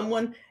 Because if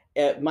someone,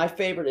 my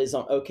favorite is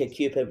on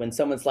OkCupid when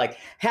someone's like,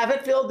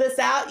 haven't filled this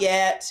out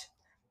yet.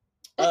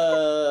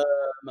 Well,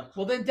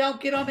 then don't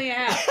get on the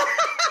app.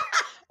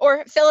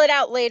 Or fill it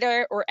out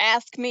later, or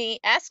ask me.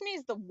 Ask me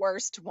is the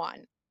worst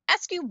one.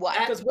 Ask you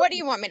what? What do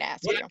you want me to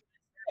ask you?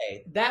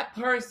 That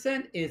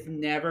person is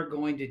never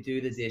going to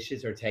do the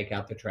dishes or take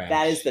out the trash.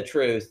 That is the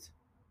truth.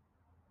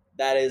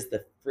 That is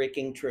the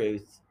freaking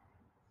truth.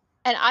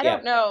 And I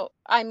don't know.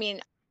 I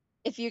mean,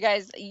 if you've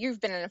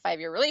been in a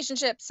 5-year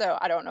relationship, so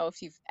I don't know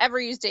if you've ever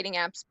used dating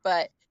apps,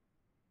 but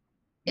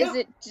is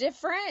it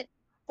different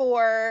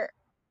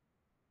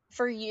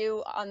for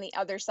you on the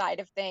other side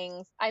of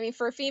things? I mean,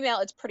 for a female,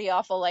 it's pretty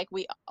awful. Like,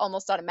 we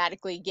almost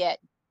automatically get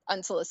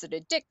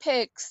unsolicited dick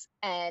pics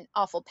and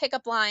awful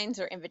pickup lines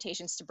or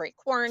invitations to break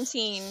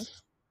quarantine.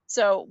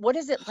 So what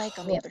is it like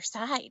on the other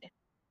side?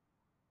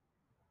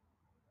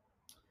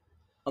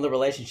 On the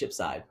relationship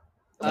side.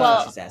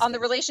 Well, on the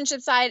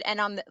relationship side and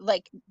on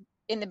the,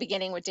 in the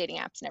beginning with dating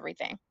apps and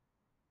everything.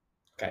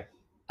 Okay.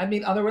 I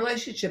mean, on the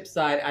relationship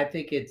side, I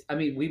think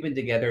we've been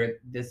together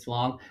this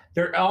long.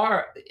 There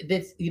are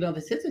this,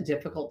 this is a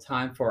difficult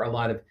time for a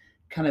lot of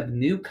kind of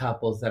new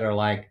couples that are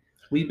like,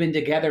 we've been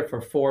together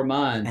for 4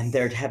 months. And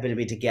they're happy to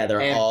be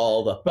together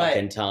all the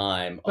fucking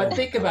time. But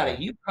think about it.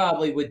 You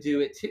probably would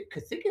do it too.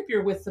 Because think if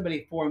you're with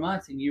somebody 4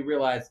 months and you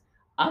realize,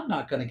 I'm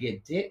not going to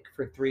get dick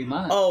for 3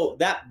 months. Oh,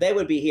 that they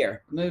would be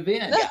here. Move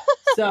in.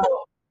 Yeah.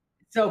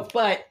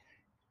 But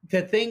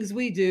the things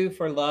we do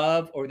for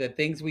love or the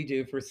things we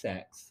do for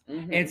sex.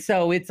 Mm-hmm. And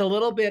so it's a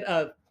little bit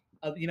of,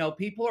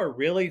 people are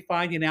really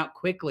finding out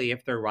quickly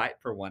if they're right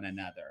for one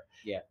another.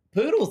 Yeah.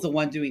 Poodle's the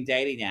one doing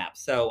dating apps.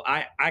 So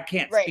I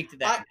can't speak to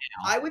that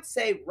now. I would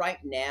say right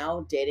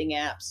now, dating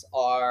apps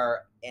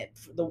are,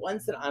 the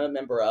ones that I'm a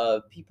member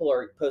of, people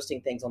are posting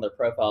things on their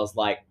profiles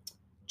like,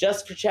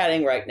 just for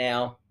chatting right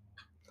now.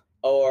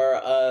 Or,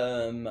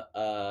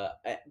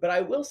 but I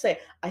will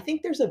say, I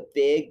think there's a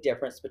big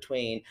difference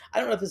between, I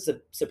don't know if this is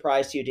a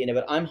surprise to you, Dina,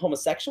 but I'm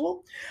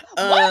homosexual.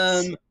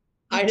 What?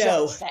 I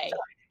know.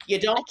 You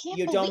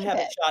don't have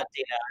a shot,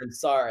 Dina. I'm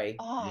sorry.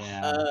 Oh,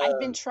 yeah. I've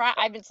been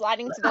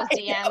sliding into those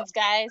DMs,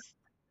 guys.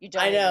 You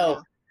don't. I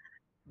know.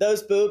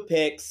 Those boob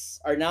pics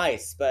are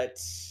nice, but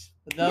it's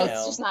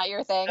just not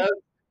your thing.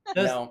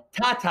 Those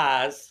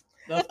tatas,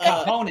 those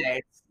cajones.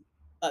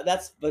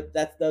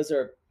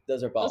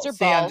 Those are balls. Those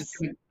are balls.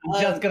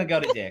 I'm just gonna go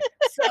to dick.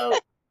 So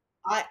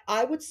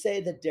I would say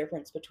the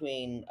difference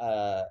between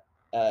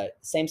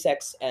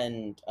same-sex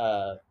and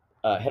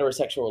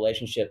heterosexual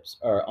relationships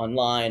or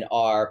online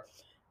are,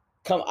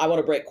 I want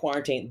to break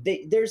quarantine.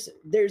 There's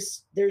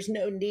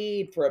no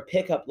need for a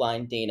pickup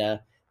line,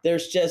 Dina.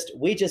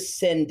 We just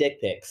send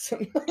dick pics. So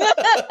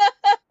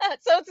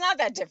it's not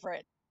that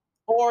different.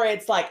 Or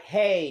it's like,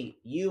 hey,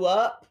 you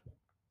up?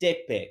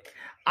 Dick pic.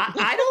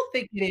 I don't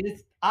think it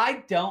is.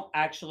 I don't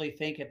actually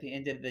think at the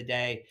end of the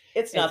day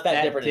it's not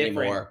that different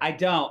anymore. I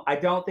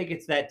don't think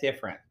it's that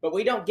different. But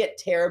we don't get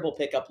terrible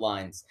pickup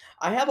lines.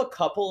 I have a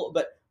couple,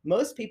 but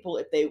most people,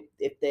 if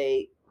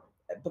they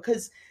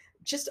because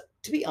just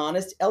to be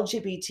honest,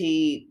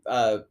 LGBT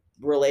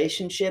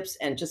relationships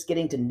and just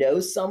getting to know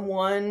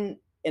someone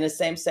in a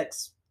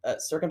same-sex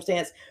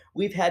circumstance,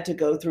 we've had to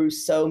go through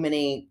so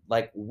many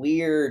like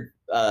weird,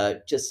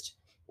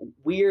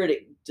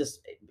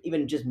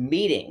 even just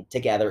meeting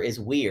together is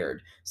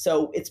weird.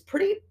 So it's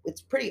pretty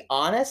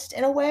honest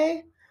in a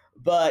way,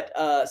 but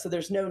so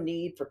there's no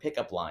need for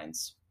pickup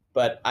lines.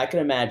 But I can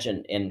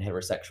imagine in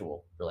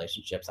heterosexual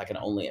relationships, I can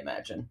only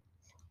imagine.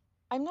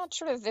 I'm not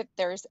sure that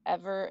there's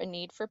ever a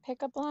need for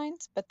pickup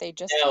lines, but they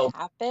just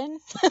happen.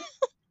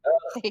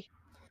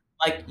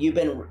 Like you've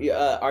been,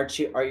 are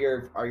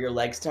your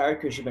legs tired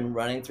because you've been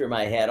running through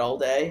my head all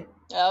day?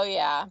 Oh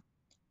yeah,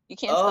 you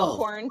can't spell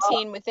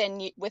quarantine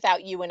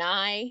without you and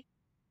I.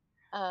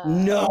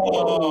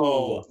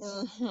 No.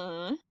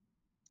 Mm-hmm.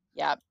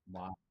 Yep.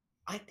 Wow.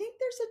 I think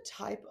there's a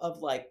type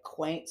of like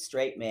quaint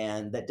straight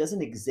man that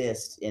doesn't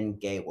exist in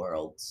gay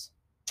worlds.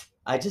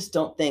 I just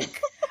don't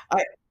think.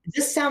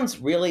 This sounds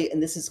really,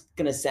 and this is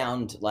gonna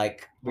sound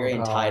like very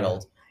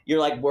entitled. You're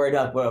like worried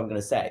about what I'm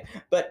gonna say,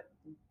 but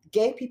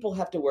gay people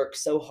have to work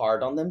so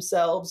hard on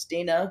themselves,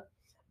 Dina,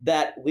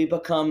 that we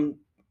become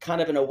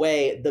kind of in a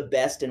way the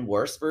best and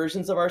worst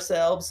versions of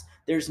ourselves.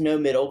 There's no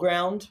middle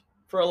ground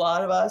for a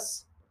lot of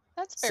us.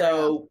 That's fair.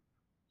 So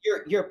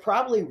you're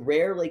probably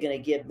rarely going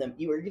to give them.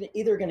 You are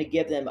either going to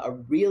give them a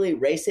really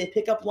racy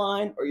pickup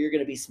line, or you're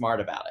going to be smart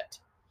about it.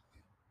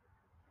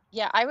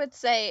 Yeah, I would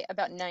say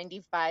about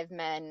 95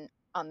 men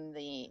on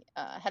the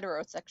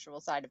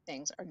heterosexual side of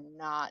things are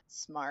not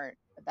smart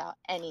about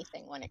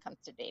anything when it comes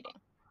to dating.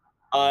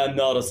 I'm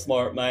not a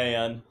smart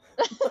man.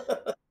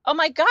 Oh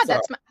my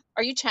God,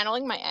 are you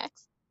channeling my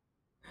ex?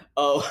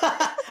 Oh,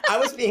 I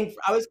was being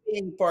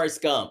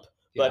Forrest Gump.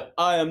 But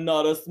I am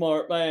not a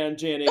smart man,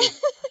 Jenny.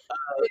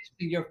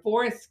 Your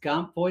Forrest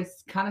Gump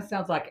voice kind of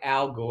sounds like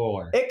Al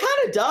Gore. It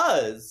kind of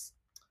does.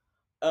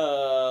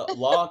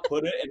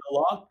 Put it in a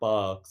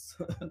lockbox.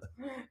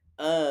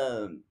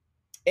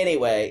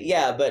 Anyway,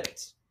 yeah,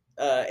 but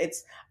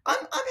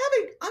I'm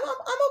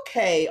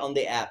okay on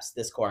the apps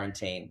this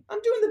quarantine.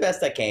 I'm doing the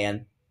best I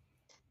can.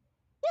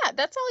 Yeah,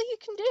 that's all you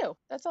can do.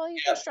 That's all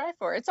you can strive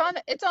for. It's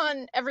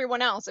on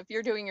everyone else if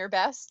you're doing your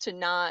best to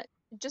not.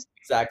 Just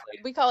exactly.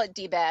 We call it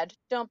D-bad.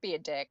 Don't be a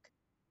dick.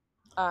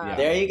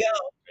 There you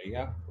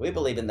go. We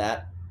believe in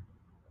that.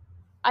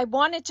 I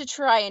wanted to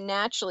try and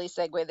naturally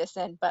segue this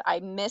in, but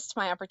I missed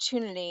my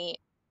opportunity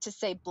to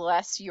say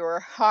bless your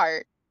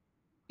heart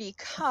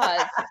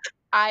because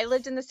I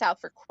lived in the South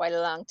for quite a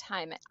long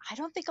time. And I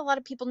don't think a lot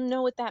of people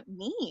know what that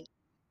means.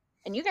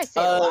 And you guys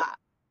say it a lot.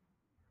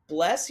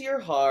 Bless your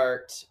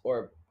heart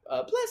or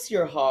bless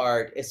your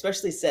heart,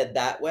 especially said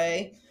that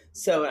way.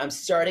 So I'm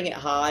starting it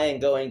high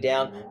and going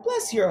down.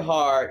 Bless your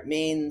heart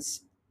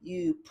means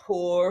you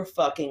poor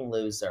fucking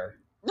loser.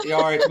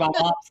 Or as my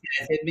mom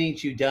says, it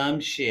means you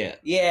dumb shit.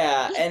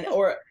 Yeah,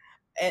 or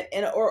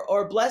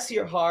bless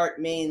your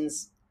heart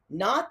means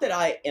not that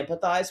I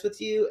empathize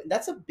with you.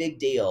 That's a big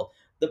deal.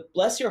 The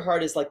bless your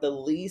heart is like the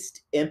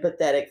least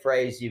empathetic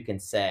phrase you can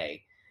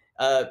say.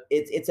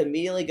 It's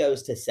immediately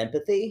goes to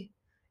sympathy,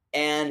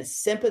 and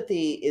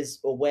sympathy is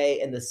a way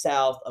in the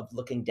South of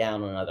looking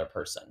down on another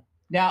person.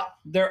 Now,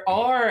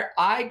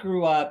 I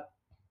grew up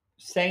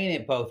saying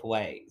it both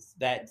ways,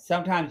 that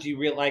sometimes you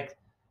realize,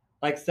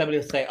 like somebody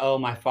will say, "Oh,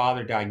 my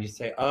father died," and you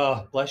say,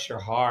 "Oh, bless your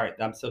heart.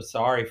 I'm so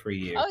sorry for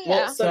you." Oh yeah.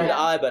 Well, so did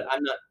I, but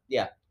I'm not.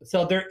 Yeah.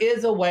 So there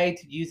is a way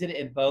to use it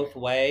in both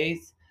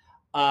ways.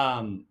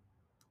 But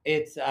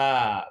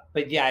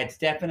yeah, it's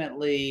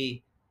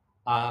definitely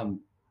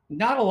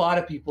not a lot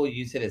of people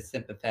use it as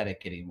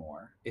sympathetic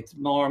anymore. It's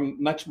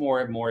much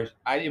more.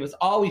 It was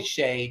always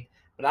shade,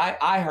 but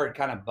I heard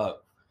kind of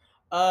both.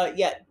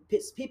 Yeah,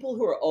 people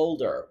who are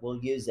older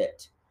will use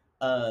it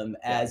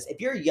as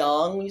if you're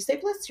young, when you say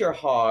 "bless your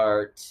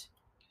heart."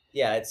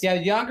 Yeah,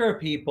 younger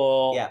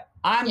people. Yeah,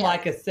 I'm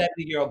like a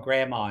 70-year-old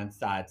grandma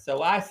inside,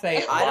 so I say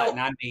it a lot, and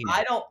I mean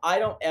it. I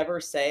don't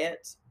ever say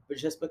it, but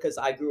just because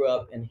I grew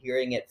up and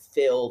hearing it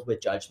filled with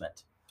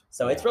judgment.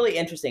 So it's really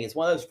interesting. It's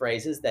one of those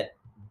phrases that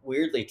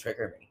weirdly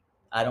trigger me.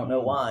 I don't know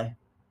why.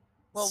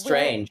 Well,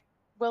 strange.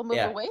 We'll move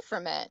away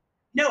from it.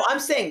 No, I'm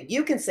saying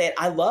you can say it.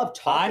 I love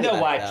talking. I know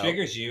about why it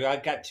triggers you.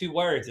 I've got 2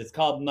 words. It's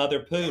called mother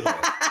poodle.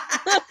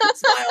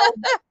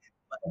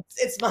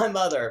 It's my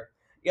mother.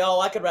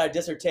 I could write a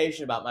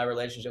dissertation about my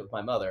relationship with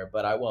my mother,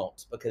 but I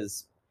won't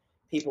because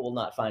people will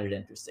not find it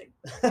interesting.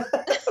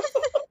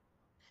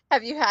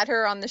 Have you had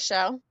her on the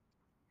show?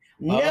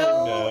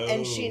 No,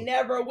 and she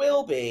never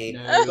will be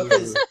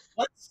because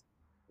once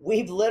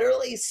we've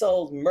literally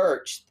sold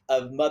merch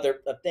of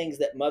things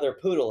that Mother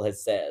Poodle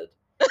has said.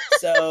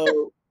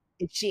 So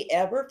if she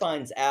ever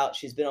finds out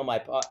she's been on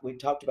we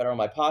talked about her on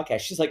my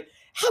podcast, she's like,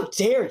 "How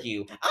dare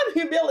you? I'm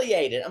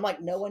humiliated." I'm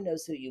like, no one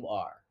knows who you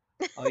are.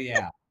 Oh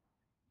yeah.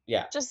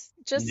 Yeah. Just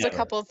a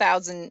couple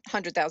thousand,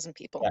 100,000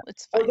 people. Yeah.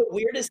 It's fine. Well, the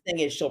weirdest thing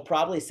is she'll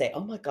probably say,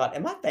 "Oh my God,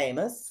 am I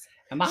famous?"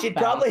 She'd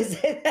probably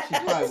say that. She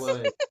probably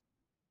would.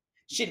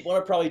 She'd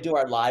want to probably do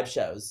our live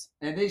shows.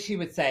 And then she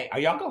would say, "Are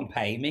y'all going to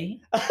pay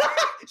me?"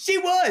 She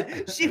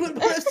would. She would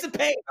want us to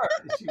pay her.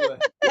 She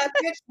would. That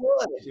bitch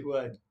would. She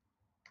would.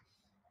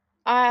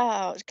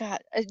 Oh, God.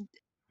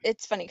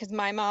 It's funny because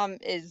my mom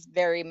is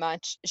very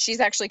much,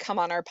 she's actually come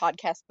on our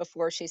podcast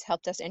before. She's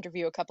helped us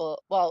interview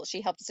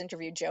she helped us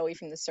interview Joey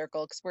from The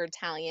Circle because we're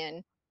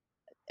Italian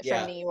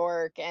from New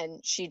York, and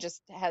she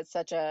just has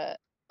such a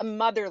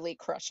motherly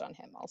crush on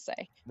him, I'll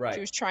say. Right.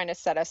 She was trying to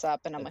set us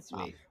up, and I'm That's like,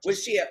 Mom.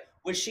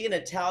 Was she an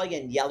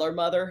Italian yeller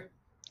mother?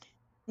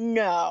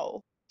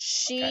 No,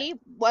 she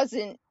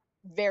wasn't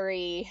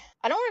very,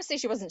 I don't want to say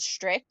she wasn't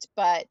strict,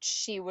 but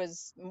she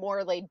was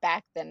more laid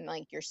back than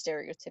like your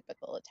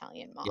stereotypical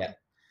Italian mom. Yeah.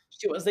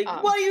 She was like,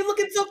 "Why are you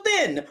looking so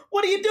thin?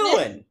 What are you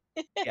doing?"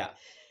 Yeah.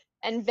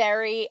 And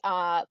very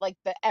like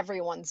the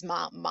everyone's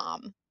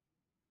mom.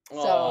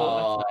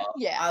 So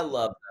yeah. I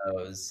love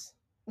those.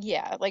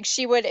 Yeah, like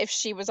she would, if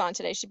she was on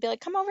today, she'd be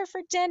like, "Come over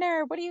for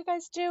dinner. What are you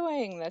guys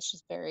doing?" That's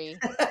just very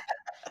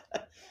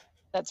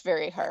that's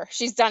very her.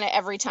 She's done it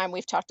every time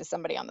we've talked to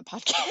somebody on the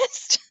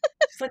podcast.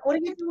 She's like, "What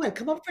are you doing?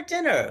 Come over for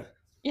dinner."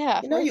 Yeah,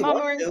 Mom,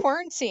 we're in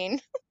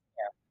quarantine.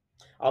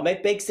 Yeah. I'll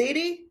make baked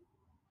ziti.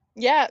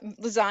 Yeah,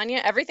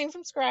 lasagna, everything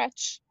from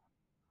scratch.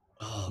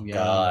 Oh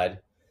God.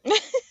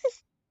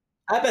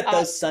 I bet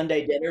those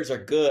Sunday dinners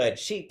are good.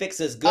 She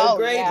fixes good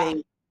gravy.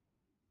 Yeah.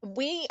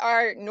 We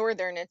are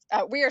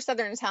we are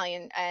Southern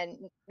Italian, and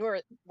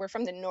we're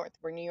from the North.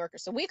 We're New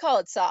Yorkers, so we call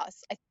it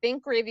sauce. I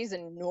think gravy's a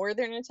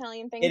Northern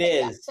Italian thing. It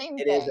is. Yeah, same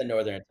thing. It is a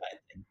Northern Italian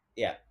thing.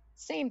 Yeah.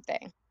 Same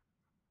thing.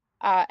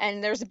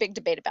 And there's a big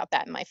debate about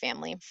that in my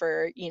family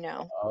for,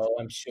 Oh,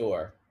 I'm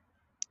sure.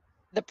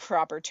 The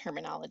proper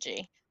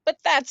terminology. But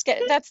that's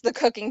the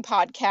cooking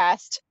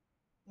podcast.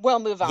 We'll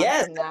move on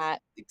from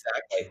that.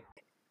 Exactly.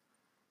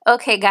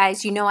 Okay,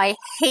 guys, I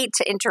hate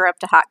to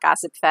interrupt a hot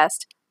gossip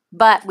fest,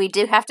 but we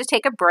do have to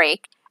take a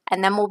break,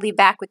 and then we'll be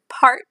back with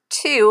part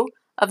 2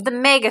 of the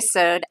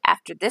May-gay-sode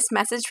after this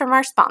message from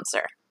our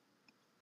sponsor.